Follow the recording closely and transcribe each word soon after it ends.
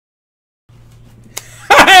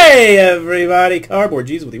Hey everybody, Cardboard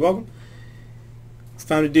Jesus with you. Welcome. It's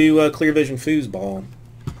time to do Clear Vision Foosball.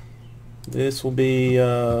 This will be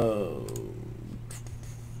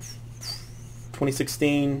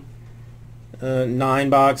 2016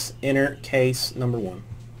 9-box inner case number 1.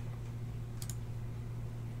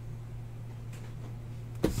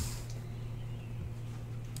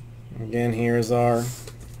 Again, here's our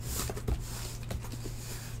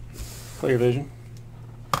Clear Vision.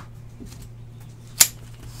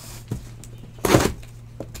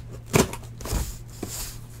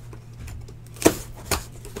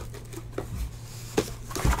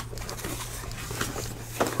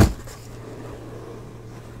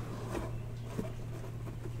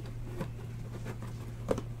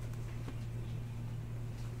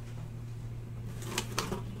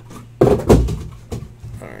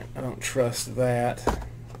 Alright, I don't trust that.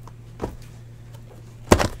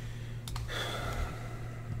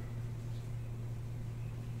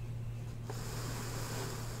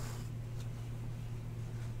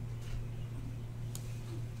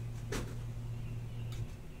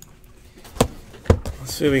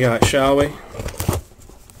 Let's see what we got, shall we?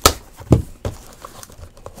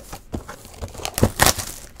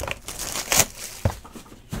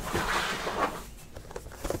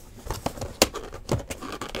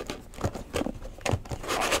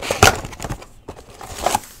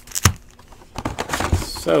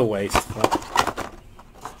 So wasteful.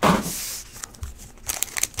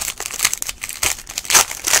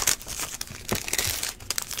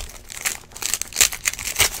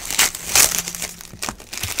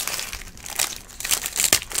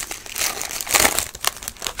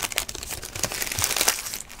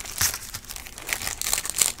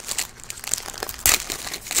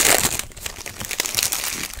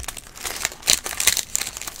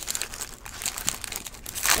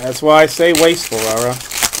 That's why I say wasteful, Rara.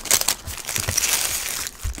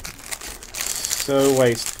 So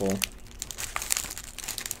wasteful.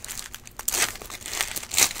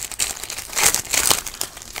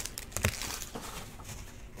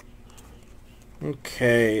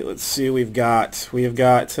 Okay, let's see what we've got. We have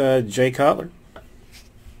got Jay Cutler.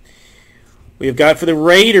 We have got for the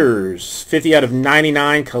Raiders 50 out of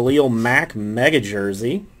 99 Khalil Mack Mega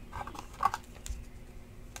Jersey.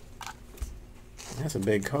 That's a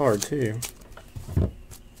big card too.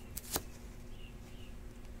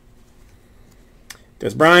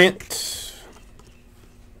 Des Bryant,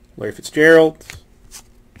 Larry Fitzgerald,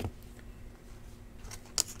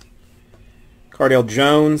 Cardale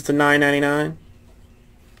Jones to 9.99,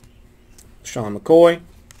 Sean McCoy,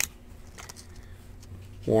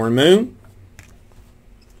 Warren Moon,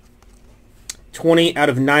 20 out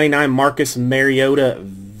of 99 Marcus Mariota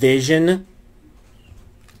Vision,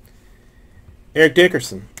 Eric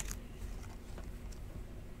Dickerson,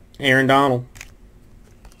 Aaron Donald.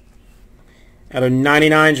 Out of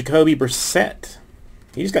 99, Jacoby Brissett.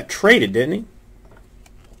 He just got traded, didn't he?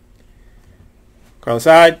 Carlos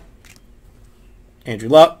Hyde. Andrew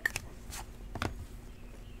Luck.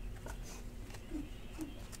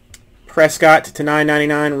 Prescott to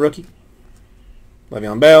 9.99, rookie.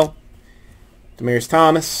 Le'Veon Bell. Demaryius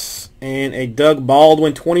Thomas. And a Doug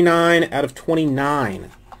Baldwin, 29 out of 29.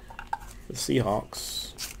 The Seahawks.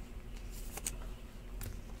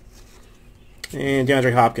 And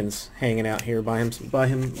DeAndre Hopkins hanging out here by him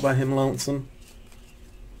lonesome.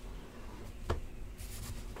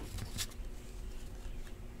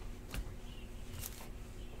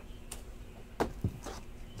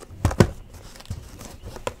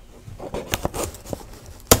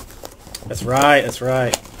 That's right, that's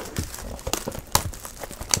right.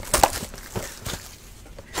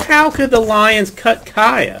 How could the Lions cut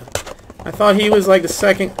Kaya? I thought he was like the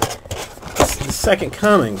second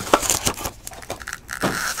coming.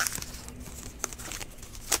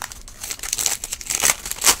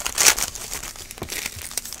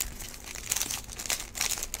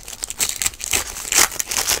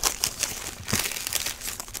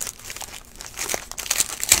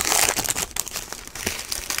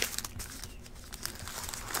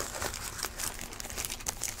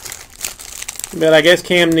 But I guess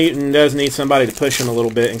Cam Newton does need somebody to push him a little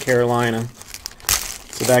bit in Carolina,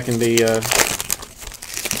 so that can be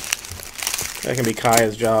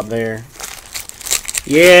Kaya's job there.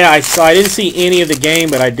 Yeah, I didn't see any of the game,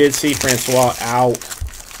 but I did see Francois out.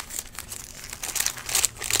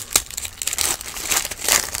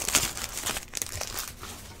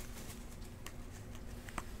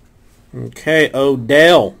 Okay,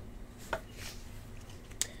 Odell.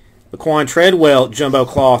 Laquan Treadwell, Jumbo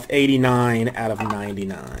Cloth, 89 out of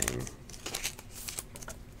 99.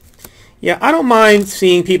 Yeah, I don't mind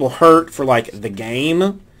seeing people hurt for, like, the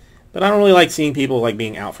game, But I don't really like seeing people like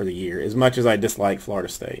being out for the year as much as I dislike Florida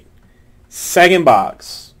State. Second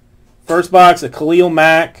box. First box, a Khalil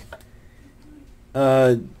Mack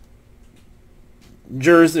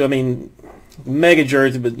jersey. I mean, mega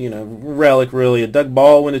jersey, but, you know, relic really. A Doug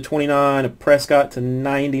Baldwin to 29, a Prescott to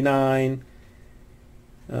 99.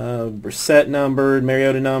 Brissett numbered,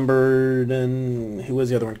 Mariota numbered, and who was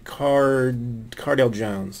the other one? Cardale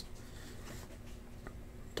Jones.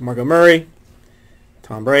 DeMarco Murray,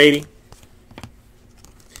 Tom Brady,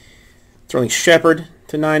 Sterling Shepard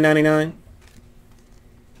to 9.99.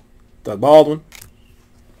 Doug Baldwin,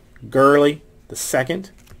 Gurley the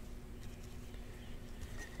second.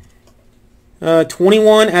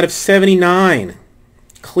 21 out of 79.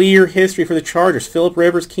 Clear history for the Chargers. Phillip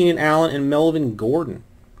Rivers, Keenan Allen, and Melvin Gordon.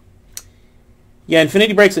 Yeah,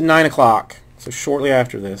 Infinity breaks at 9 o'clock, so shortly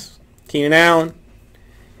after this. Keenan Allen,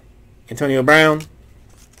 Antonio Brown.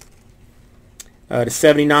 To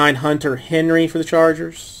 79, Hunter Henry for the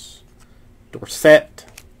Chargers. Dorsett.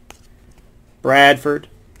 Bradford.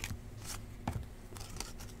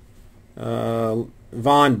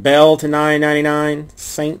 Von Bell to 9.99.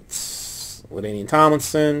 Saints. LaDainian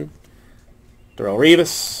Tomlinson. Darrelle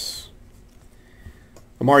Revis.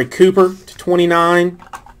 Amari Cooper to 29.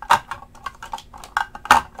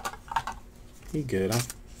 He good, huh?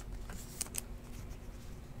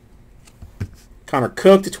 Connor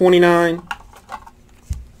Cook to 29.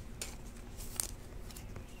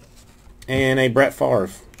 And a Brett Favre.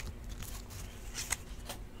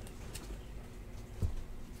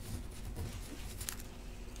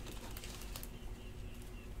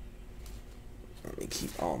 Let me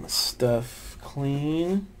keep all my stuff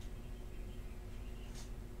clean.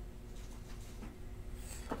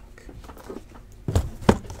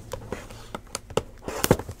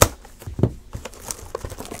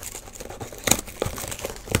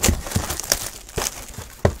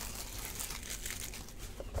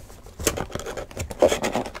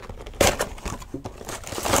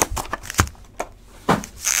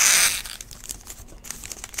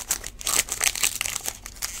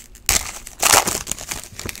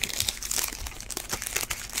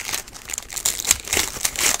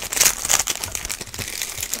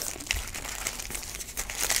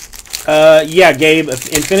 Yeah, Gabe.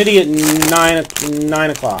 Infinity at 9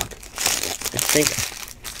 o'clock. I think.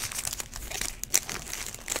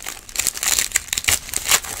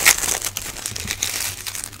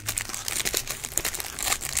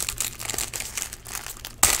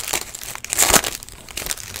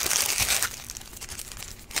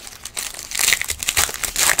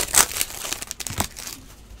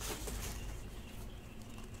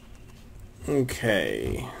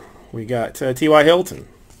 Okay, we got T.Y. Hilton.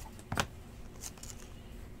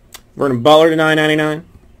 Vernon Butler to 9.99.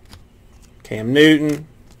 Cam Newton.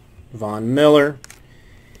 Von Miller.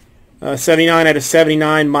 79 out of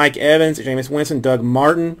 79. Mike Evans. Jameis Winston. Doug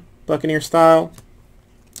Martin. Buccaneer style.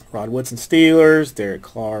 Rod Woodson Steelers. Derek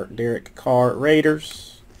Carr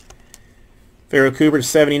Raiders. Pharaoh Cooper to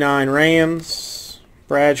 79 Rams.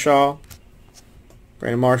 Bradshaw.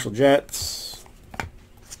 Brandon Marshall Jets.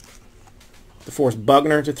 DeForest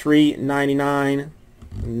Buckner to 3.99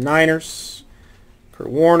 Niners. Kurt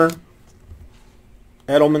Warner.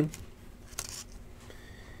 Edelman.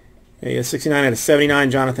 A 69 out of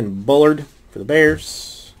 79, Jonathan Bullard for the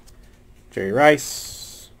Bears. Jerry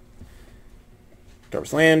Rice.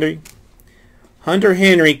 Jarvis Landry. Hunter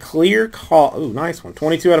Henry, clear call. Ooh, nice one.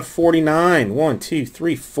 22 out of 49. 1, 2,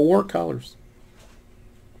 3, 4 colors.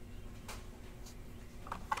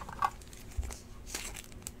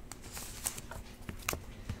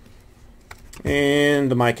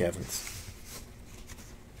 And the Mike Evans.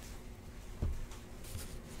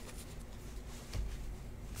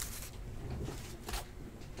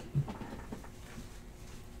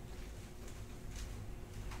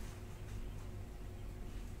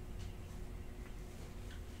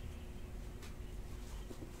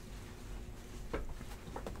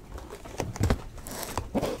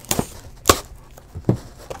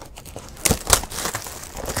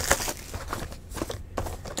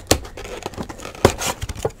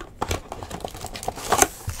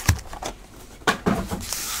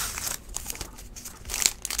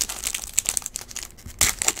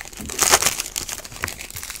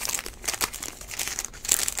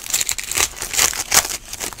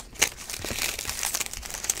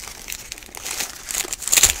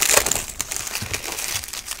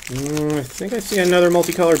 I think I see another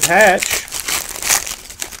multicolored patch.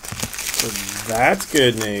 So that's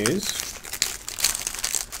good news.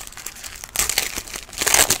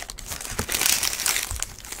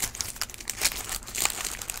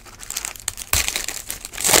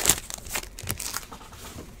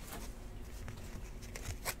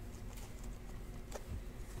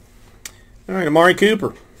 All right, Amari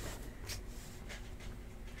Cooper.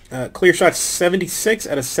 Clear shot 76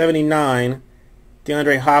 out of 79.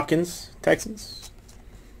 DeAndre Hopkins, Texans.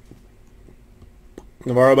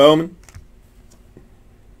 Navarro Bowman.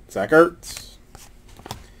 Zach Ertz.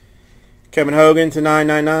 Kevin Hogan to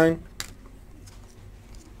 999.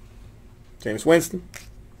 James Winston.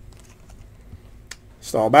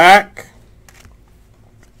 Staubach.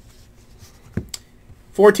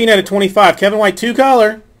 14 out of 25. Kevin White,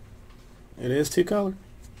 2-color. It is 2-color.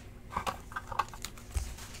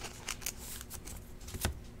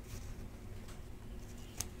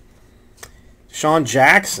 Sean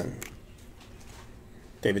Jackson.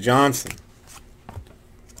 David Johnson.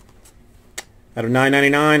 Out of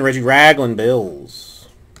 999, Reggie Ragland, Bills.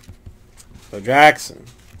 Bo Jackson.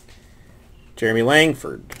 Jeremy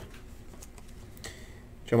Langford.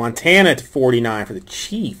 Joe Montana to 49 for the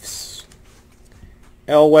Chiefs.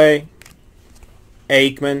 Elway.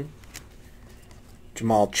 Aikman.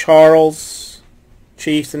 Jamal Charles.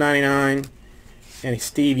 Chiefs to 99. And a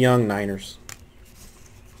Steve Young, Niners.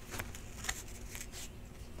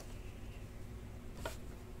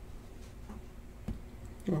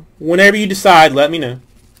 Whenever you decide, let me know.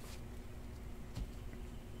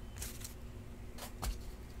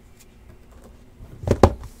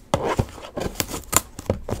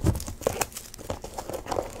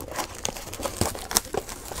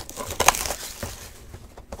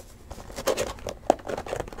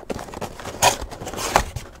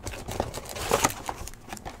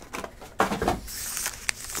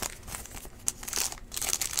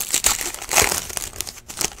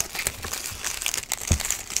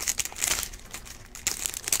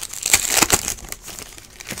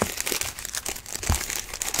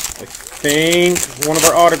 I think one of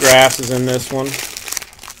our autographs is in this one.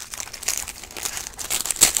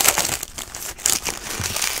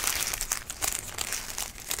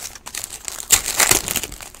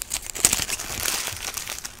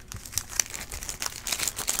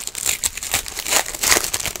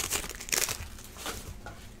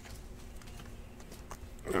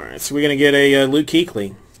 All right, so we're going to get a Luke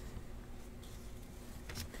Kuechly.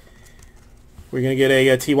 We're going to get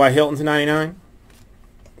a T.Y. Hilton to 99.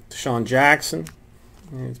 Sean Jackson.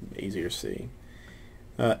 It's easier to see.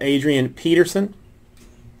 Adrian Peterson.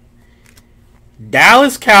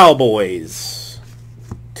 Dallas Cowboys.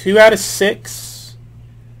 2 out of 6.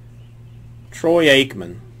 Troy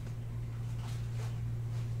Aikman.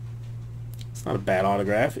 It's not a bad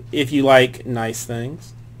autograph if you like nice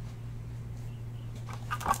things.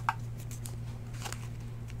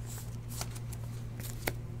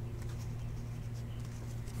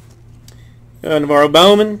 Navarro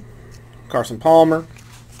Bowman, Carson Palmer,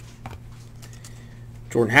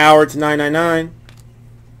 Jordan Howard to 999,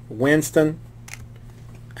 Winston,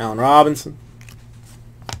 Allen Robinson,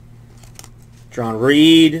 John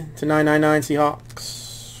Reed to 999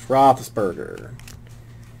 Seahawks, Roethlisberger,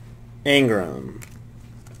 Ingram,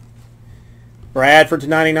 Bradford to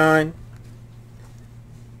 99,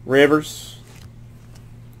 Rivers,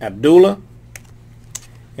 Abdullah.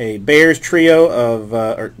 A Bears trio of,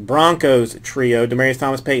 or Broncos trio, Demaryius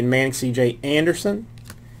Thomas, Peyton Manning, C.J. Anderson,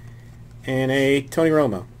 and a Tony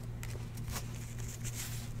Romo.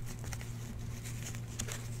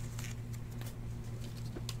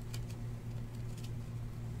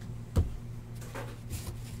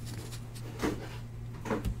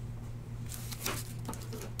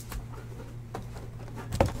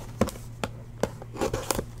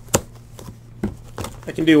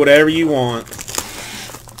 I can do whatever you want.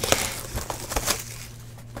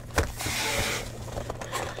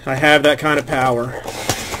 I have that kind of power.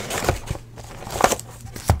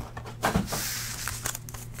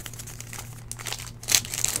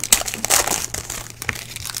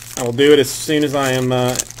 I will do it as soon as I'm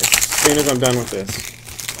done with this.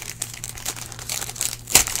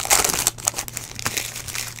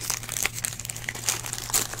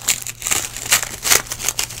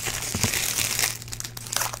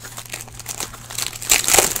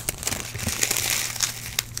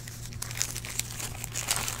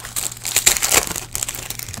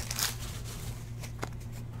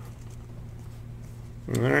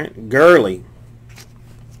 All right, Gurley.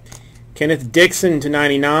 Kenneth Dixon to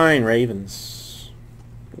 99, Ravens.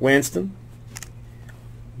 Winston.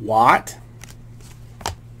 Watt.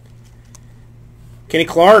 Kenny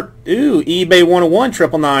Clark. Ooh, eBay 101,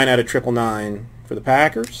 999 out of 999 for the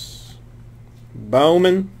Packers.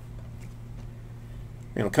 Bowman.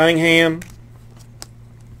 Randall Cunningham.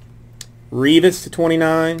 Revis to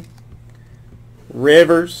 29.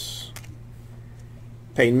 Rivers.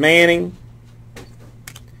 Peyton Manning.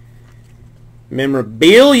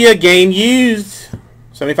 Memorabilia game used.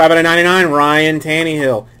 75 out of 99, Ryan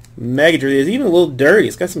Tannehill. Mega jersey is even a little dirty.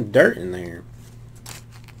 It's got some dirt in there.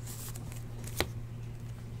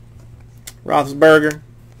 Roethlisberger.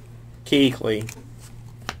 Keekly.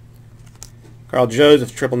 Carl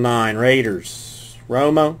Joseph, 999, Raiders.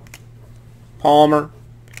 Romo. Palmer.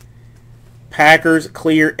 Packers,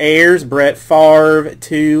 clear airs. Brett Favre,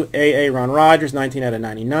 2 AA Ron Rodgers, 19 out of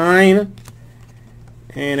 99.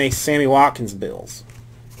 And a Sammy Watkins, Bills.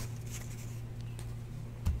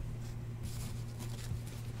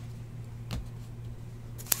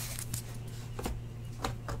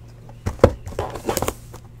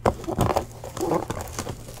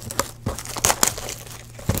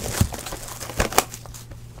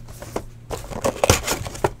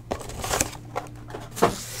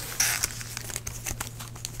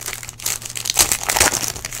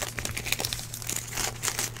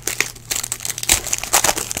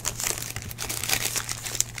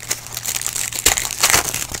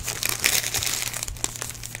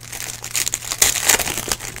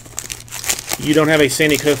 You don't have a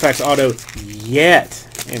Sandy Koufax auto yet,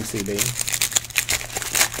 MCB.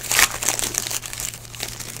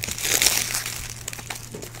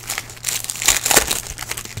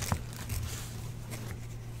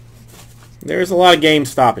 There's a lot of game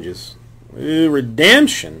stoppages. Ooh,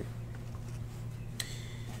 redemption.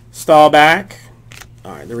 Stallback.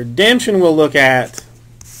 All right, the redemption we'll look at.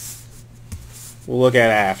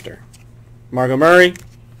 After. Margot Murray.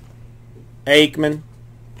 Aikman.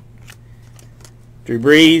 Drew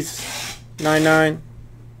Brees, 99,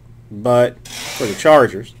 but for the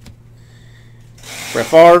Chargers. Brett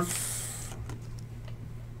Favre,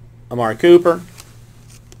 Amari Cooper,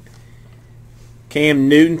 Cam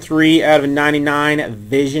Newton, 3 out of 99,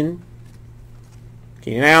 Vision,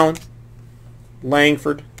 Keenan Allen,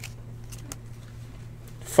 Langford,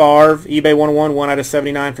 Favre, eBay 101, 1 out of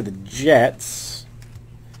 79 for the Jets,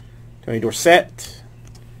 Tony Dorsett,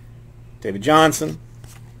 David Johnson,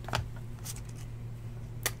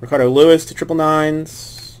 Ricardo Lewis to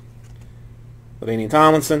 999s. LaDainian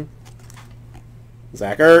Tomlinson.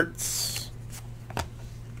 Zach Ertz.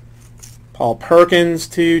 Paul Perkins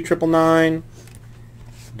to 999.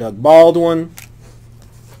 Doug Baldwin.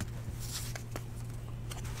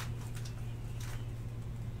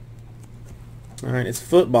 Alright, it's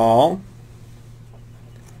football.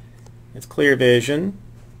 It's clear vision.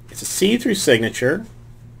 It's a see-through signature.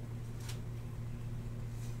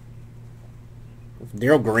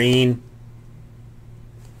 Daryl Green.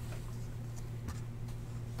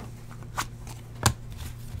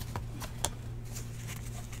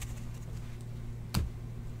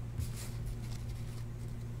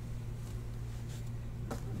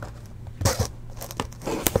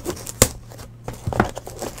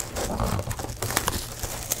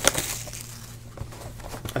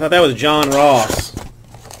 I thought that was John Ross.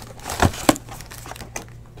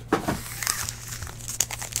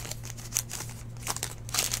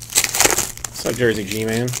 What's up, Jersey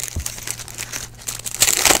G-Man?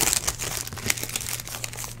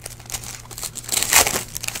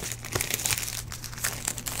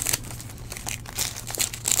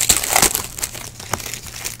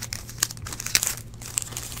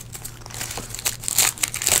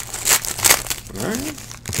 All right.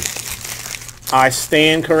 I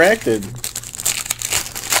stand corrected.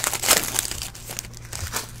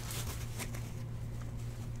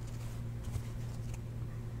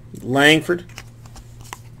 Langford.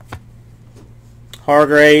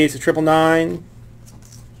 Hargraves, 999.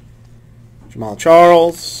 Jamal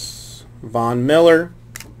Charles. Von Miller.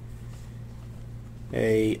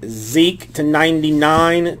 A Zeke to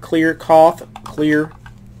 99. Clear cloth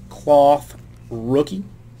rookie.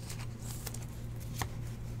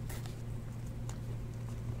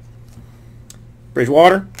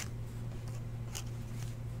 Bridgewater.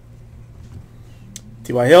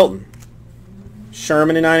 T.Y. Hilton.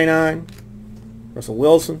 Sherman to 99. Russell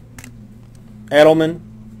Wilson. Edelman.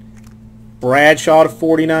 Bradshaw to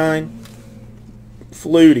 49.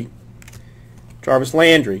 Flutie. Jarvis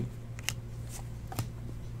Landry.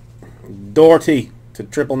 Doherty to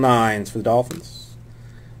 999s for the Dolphins.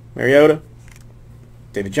 Mariota.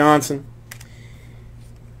 David Johnson.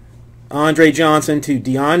 Andre Johnson to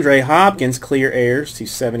DeAndre Hopkins, clear airs to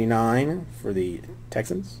 79 for the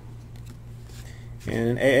Texans.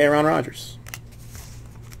 And Aaron Rodgers.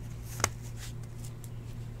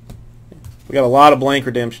 We got a lot of blank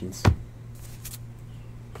redemptions.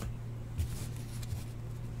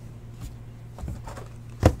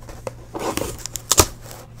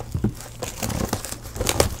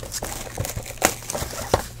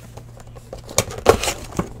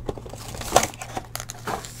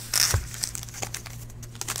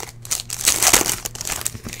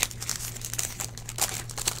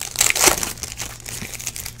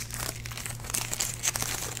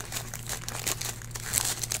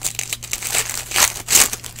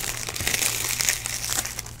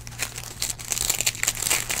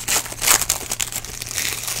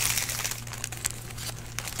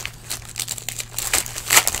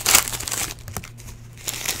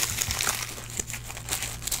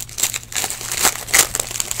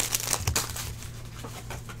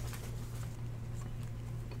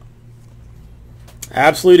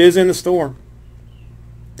 Absolute is in the store.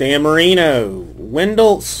 Dan Marino.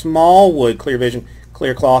 Wendell Smallwood, Clear Vision,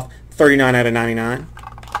 Clear Cloth, 39 out of 99.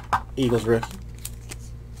 Eagles rookie.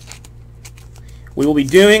 We will be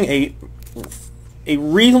doing a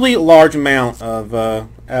reasonably large amount of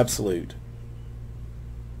Absolute.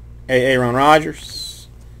 Aaron Rodgers.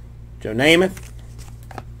 Joe Namath.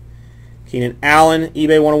 Keenan Allen,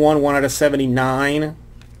 eBay 101, 1 out of 79.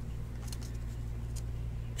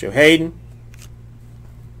 Joe Hayden.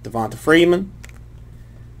 Devonta Freeman.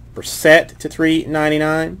 Brissett to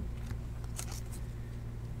 3.99.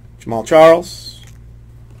 Jamal Charles.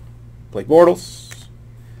 Blake Bortles.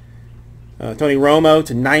 Tony Romo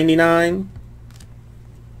to 99.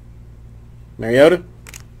 Mariota.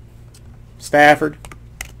 Stafford.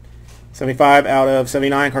 75 out of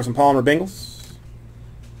 79. Carson Palmer, Bengals.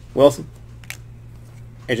 Wilson.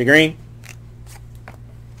 AJ Green.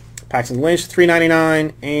 Paxton Lynch,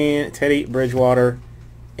 3.99, and Teddy Bridgewater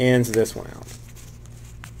ends this one out.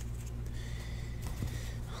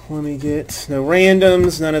 Let me get no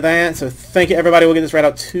randoms, none of that. So thank you, everybody. We'll get this right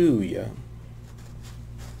out to you.